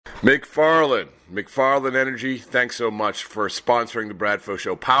McFarland Energy, thanks so much for sponsoring the Bradfo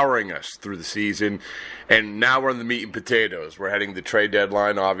Show, powering us through the season. And now we're on the meat and potatoes. We're heading to the trade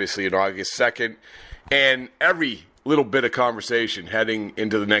deadline, obviously, on August 2nd. And every little bit of conversation heading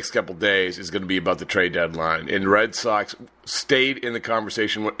into the next couple days is going to be about the trade deadline. And the Red Sox stayed in the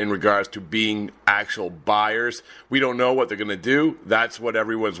conversation in regards to being actual buyers. We don't know what they're going to do. That's what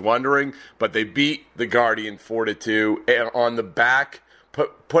everyone's wondering. But they beat the Guardian 4-2. And on the back,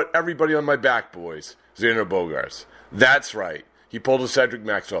 put everybody on my back, boys, Xander Bogaerts. That's right. He pulled a Cedric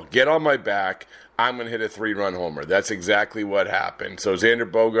Maxwell. Get on my back. I'm going to hit a 3-run homer. That's exactly what happened. So Xander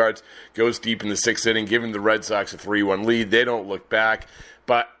Bogaerts goes deep in the 6th inning, giving the Red Sox a 3-1 lead. They don't look back.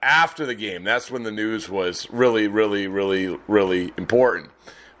 But after the game, that's when the news was really, really, really, really important,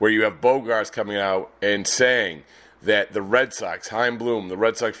 where you have Bogaerts coming out and saying that the Red Sox, Chaim Bloom, the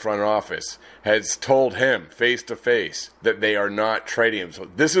Red Sox front office, has told him face-to-face that they are not trading him. So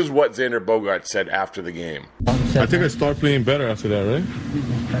this is what Xander Bogaerts said after the game. I think I start playing better after that, right?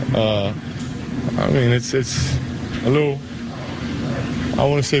 I mean, it's a little, I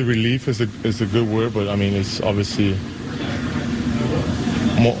want to say relief is a good word, but I mean, it's obviously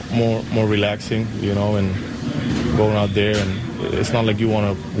more relaxing, you know, and going out there, and it's not like you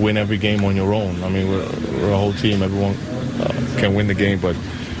want to win every game on your own. I mean, we're a whole team. Everyone can win the game, but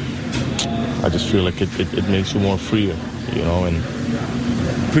I just feel like it makes you more freer, you know, and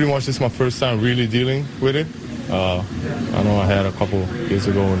pretty much this is my first time really dealing with it. I know I had a couple years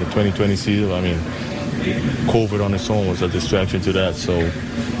ago in the 2020 season. I mean, COVID on its own was a distraction to that. So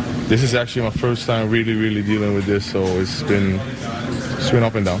this is actually my first time really, really dealing with this. So it's been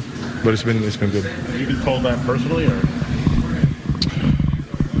up and down, but it's been good. Have you been told that personally, or?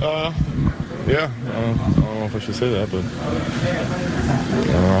 Yeah. I don't know if I should say that, but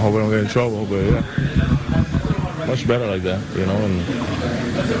I hope I don't get in trouble. But yeah, much better like that, you know. And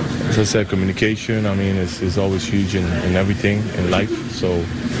as I said, communication, I mean, is always huge in everything in life. So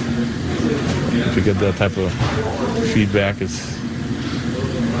to get that type of feedback, it's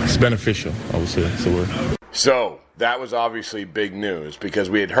beneficial, I would say. That's the word. So that was obviously big news because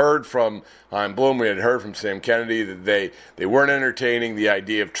we had heard from Chaim Bloom, we had heard from Sam Kennedy that they weren't entertaining the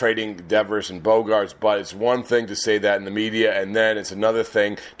idea of trading Devers and Bogaerts, but it's one thing to say that in the media, and then it's another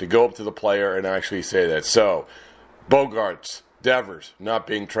thing to go up to the player and actually say that. So Bogaerts, Devers not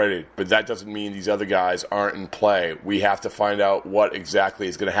being traded, but that doesn't mean these other guys aren't in play. We have to find out what exactly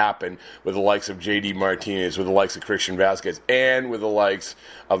is going to happen with the likes of J.D. Martinez, with the likes of Christian Vasquez, and with the likes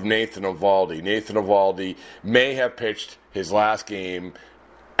of Nathan Eovaldi. Nathan Eovaldi may have pitched his last game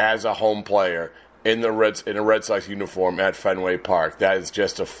as a home player in a Red Sox uniform at Fenway Park. That is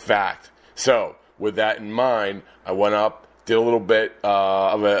just a fact. So, with that in mind, I went up, did a little bit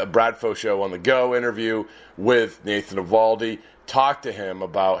of a Bradfo Show on the Go interview with Nathan Eovaldi, talked to him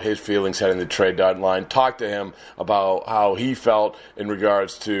about his feelings heading to the trade deadline, talked to him about how he felt in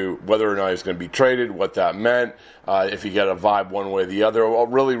regards to whether or not he was going to be traded, what that meant, if he got a vibe one way or the other, or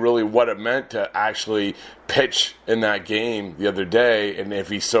really, really what it meant to actually pitch in that game the other day, and if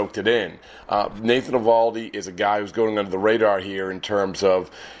he soaked it in. Nathan Eovaldi is a guy who's going under the radar here in terms of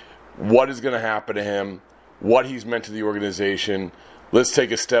what is going to happen to him, what he's meant to the organization. Let's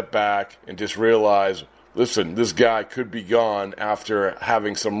take a step back and just realize, listen, this guy could be gone after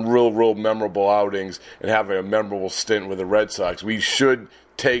having some real memorable outings and having a memorable stint with the Red Sox. We should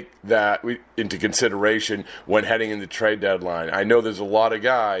take that into consideration when heading into the trade deadline. I know there's a lot of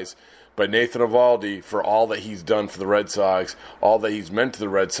guys, but Nathan Eovaldi, for all that he's done for the Red Sox, all that he's meant to the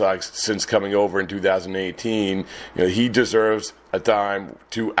Red Sox since coming over in 2018, he deserves a time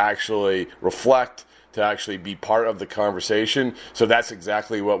to actually reflect, to actually be part of the conversation. So that's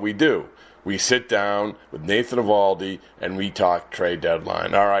exactly what we do. We sit down with Nathan Eovaldi and we talk trade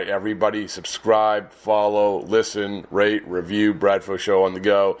deadline. All right, everybody, subscribe, follow, listen, rate, review, Bradfo Show on the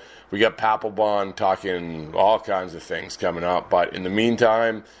Go. We got Papelbon talking all kinds of things coming up. But in the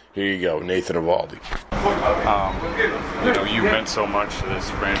meantime, here you go, Nathan Eovaldi. You meant so much to this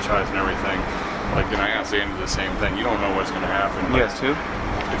franchise and everything. And I asked Xander the same thing. You don't know what's going to happen. You guys too?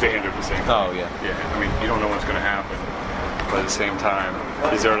 Xander the same thing. Oh, yeah. Yeah, I mean, you don't know what's going to happen. But at the same time,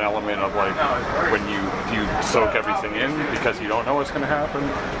 is there an element of when do you soak everything in because you don't know what's going to happen?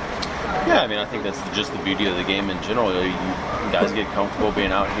 Yeah, I mean, I think that's just the beauty of the game in general. You guys get comfortable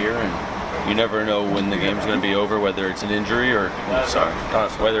being out here, and you never know when the game's going to be over, whether it's an injury or what's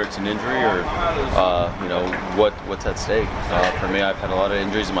at stake. For me, I've had a lot of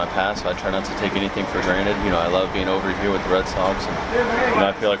injuries in my past, so I try not to take anything for granted. I love being over here with the Red Sox, and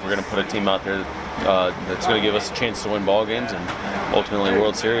I feel like we're going to put a team out there that's going to give us a chance to win ball games, and ultimately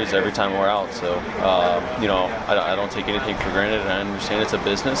World Series every time we're out. So, I don't take anything for granted, and I understand it's a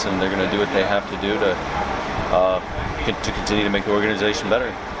business, and they're going to do what they have to do to continue to make the organization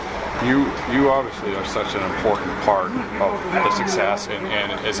better. You obviously are such an important part of the success,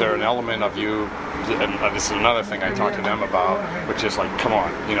 and is there an element of you, and this is another thing I talked to them about, which is like, come on,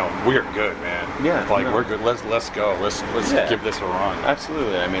 we're good, man. Yeah. We're good. Let's go. Let's give this a run.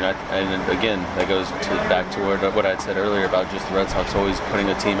 Absolutely. I mean, and again, that goes back to what I said earlier about just the Red Sox always putting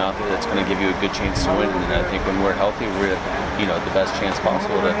a team out there that's going to give you a good chance to win. And I think when we're healthy, we're the best chance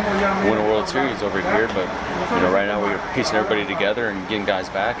possible to win a World Series over here. But right now we're piecing everybody together and getting guys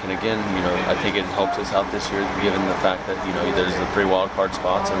back. And again, I think it helps us out this year, given the fact that there's the 3 wild card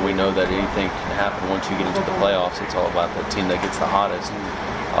spots, and we know that anything can happen once you get into the playoffs. It's all about the team that gets the hottest.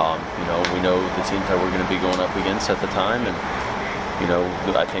 We know the teams that we're going to be going up against at the time, and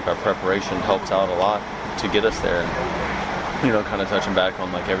I think our preparation helps out a lot to get us there. And kind of touching back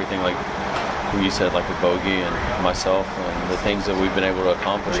on like everything, like you said, like with Bogey and myself, and the things that we've been able to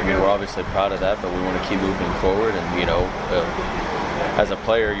accomplish. I mean, we're obviously proud of that, but we want to keep moving forward. And as a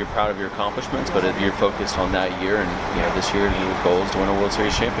player, you're proud of your accomplishments, but you're focused on that year. And this year, your goal is to win a World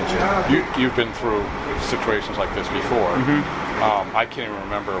Series championship. You've been through situations like this before. Mm-hmm. I can't even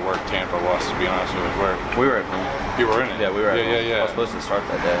remember where Tampa was, to be honest with you. Where we were at home. You were in it. Yeah, we were at home. Yeah. I was supposed to start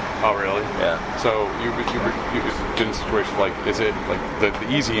that day. Oh, really? Yeah. So you in situations like, is it like the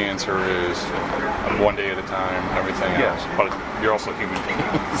easy answer is one day at a time, everything else? But you're also human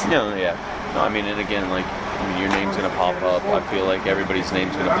beings. No, I mean, and again, your name's going to pop up. I feel like everybody's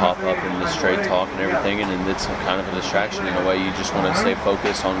name's going to pop up in the straight talk and everything, and it's kind of a distraction in a way. You just want to stay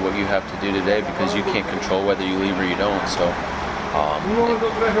focused on what you have to do today because you can't control whether you leave or you don't. So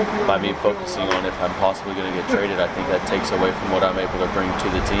by me focusing on if I'm possibly going to get traded, I think that takes away from what I'm able to bring to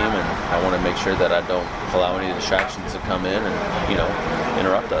the team, and I want to make sure that I don't allow any distractions to come in and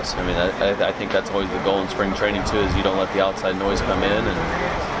interrupt us. I mean, I think that's always the goal in spring training too, is you don't let the outside noise come in, and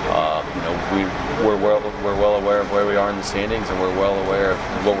we're well aware of where we are in the standings, and we're well aware of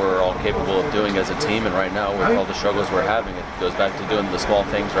what we're all capable of doing as a team. And right now, with all the struggles we're having, it goes back to doing the small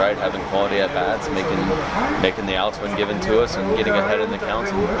things right, having quality at bats, making the outs when given to us, and getting ahead in the counts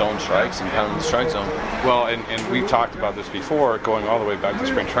and throwing strikes and pounding the strike zone. Well, and we've talked about this before, going all the way back to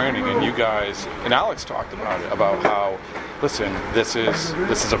spring training, and you guys and Alex talked about it, about how, listen, this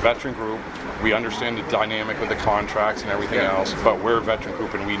is a veteran group. We understand the dynamic with the contracts and everything else, but we're a veteran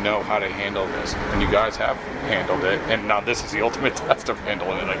group and we know how to handle this. And you guys have handled it, and now this is the ultimate test of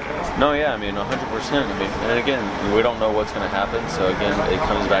handling it, I guess. No, yeah, I mean, 100%. I mean, and again, we don't know what's going to happen, so again, it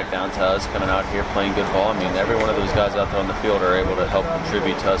comes back down to us coming out here playing good ball. I mean, every one of those guys out there on the field are able to help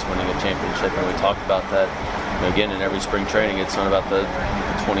contribute to us winning a championship, and we talked about that. Again, in every spring training, it's not about the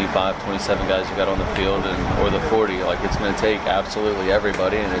 25, 27 guys you got on the field or the 40. Like, it's going to take absolutely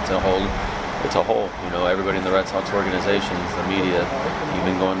everybody, and it's a whole. Everybody in the Red Sox organizations, the media,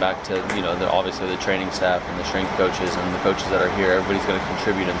 even going back to, obviously the training staff and the strength coaches and the coaches that are here, everybody's going to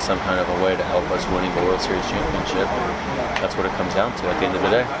contribute in some kind of a way to help us winning the World Series championship. And that's what it comes down to at the end of the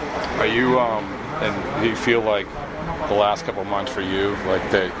day. Are you, and do you feel like the last couple of months for you,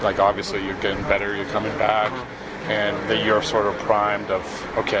 like obviously you're getting better, you're coming back, and that you're sort of primed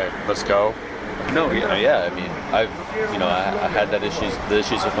of, okay, let's go? No, yeah. I mean, I had the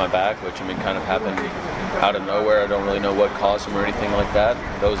issues with my back, which kind of happened out of nowhere. I don't really know what caused them or anything like that.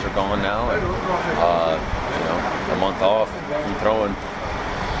 Those are gone now, and a month off from throwing,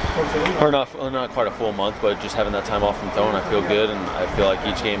 or not quite a full month, but just having that time off from throwing, I feel good, and I feel like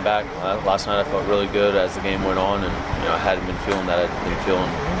each game back. Last night I felt really good as the game went on, and I hadn't been feeling that. I'd been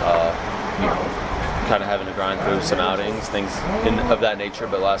feeling, kind of having to grind through some outings, things of that nature.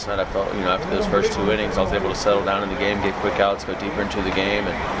 But last night I felt, after those first 2 innings, I was able to settle down in the game, get quick outs, go deeper into the game,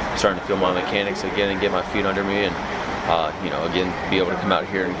 and starting to feel my mechanics again and get my feet under me, and again be able to come out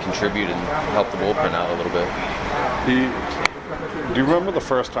here and contribute and help the bullpen out a little bit. Do you remember the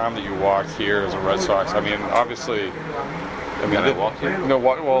first time that you walked here as a Red Sox? I mean, obviously, I walked here? No,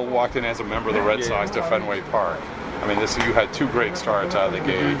 walked in as a member of the Red Sox to Fenway Park. I mean, you had 2 great starts out of the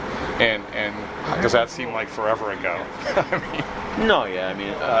gate, and does that seem like forever ago? No, yeah. I mean,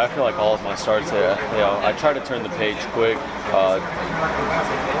 I feel like all of my starts there, I try to turn the page quick.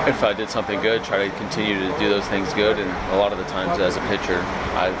 If I did something good, try to continue to do those things good. And a lot of the times as a pitcher,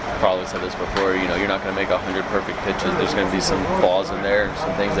 I've probably said this before, you're not going to make 100 perfect pitches. There's going to be some flaws in there and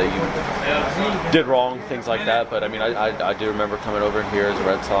some things that you did wrong, things like that. But I mean, I do remember coming over here as a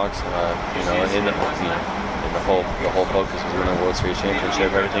Red Sox, the whole focus was winning the World Series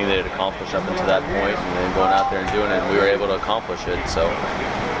championship. Everything they had accomplished up until that point, and then going out there and doing it, and we were able to accomplish it. So,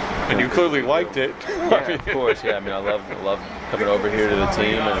 and you clearly liked it. Yeah, of course. Yeah, I mean, I love coming over here to the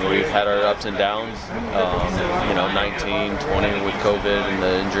team, and we've had our ups and downs. 19, 20 with COVID and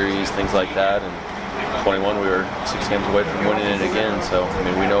the injuries, things like that, and 21 we were 6 games away from winning it again. So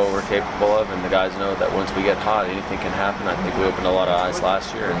we know what we're capable of, and the guys know that once we get hot, anything can happen. I think we opened a lot of eyes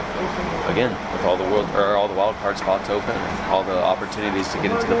last year, and again, with all the wild card spots open, and all the opportunities to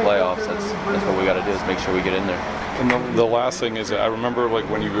get into the playoffs, that's what we got to do, is make sure we get in there. And the last thing is, I remember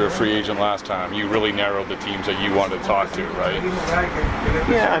when you were a free agent last time, you really narrowed the teams that you wanted to talk to, right?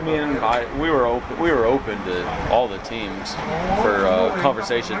 Yeah, we were open to all the teams for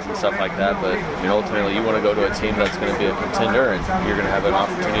conversations and stuff like that. But ultimately, you want to go to a team that's going to be a contender, and you're going to have an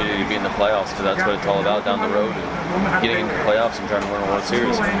opportunity to be in the playoffs, because that's what it's all about down the road, and getting into the playoffs and trying to win a World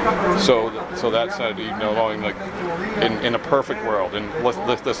Series. So that said, knowing in a perfect world, and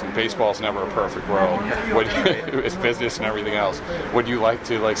listen, baseball's never a perfect world. It's business and everything else. Would you like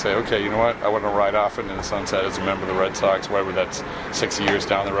to say, okay, you know what, I want to ride off into the sunset as a member of the Red Sox, whether that's 6 years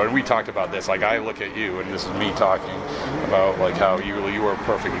down the road? And we talked about this. I look at you, and this is me talking about how you were a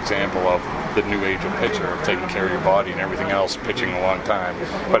perfect example of the new age of pitcher, of taking care of your body and everything else, pitching a long time.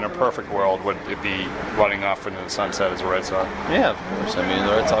 But in a perfect world, would it be running off into the sunset as a Red Sox? Yeah, of course. The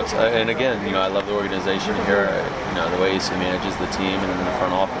Red Sox, and again, I love the organization here. The way he manages the team, and in the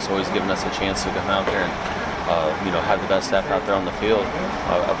front office, always giving us a chance to come out there and have the best staff out there on the field.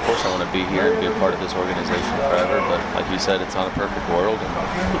 Of course, I want to be here and be a part of this organization forever, but like you said, it's not a perfect world,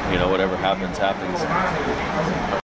 and whatever happens.